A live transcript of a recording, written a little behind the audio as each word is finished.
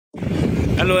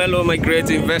Hello, my great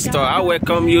investor. I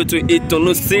welcome you to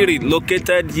ITÀNÚ City,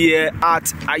 located here at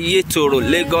Ayétoro,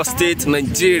 Lagos State,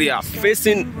 Nigeria,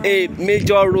 facing a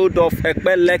major road of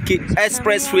Ipẹ̀lẹ́kì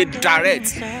Expressway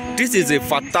direct. This is a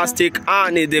fantastic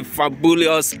and a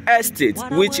fabulous estate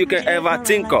which you can ever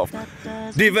think of.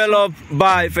 Developed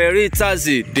by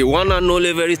𝘏𝑒𝑟𝑖, the one and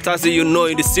only 𝘏𝑒𝑟𝑖 you know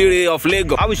in the city of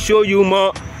Lagos. I will show you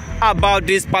more about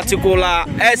this particular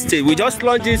estate. We just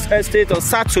launched this estate on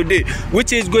Saturday,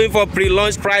 which is going for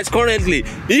pre-launch price currently.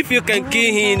 If you can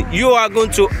key in, you are going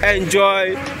to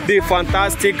enjoy the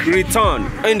fantastic return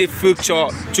in the future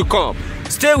to come.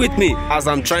 Stay with me as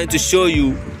I'm trying to show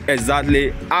you exactly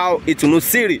how ITÀNÚ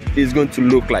City is going to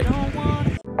look like.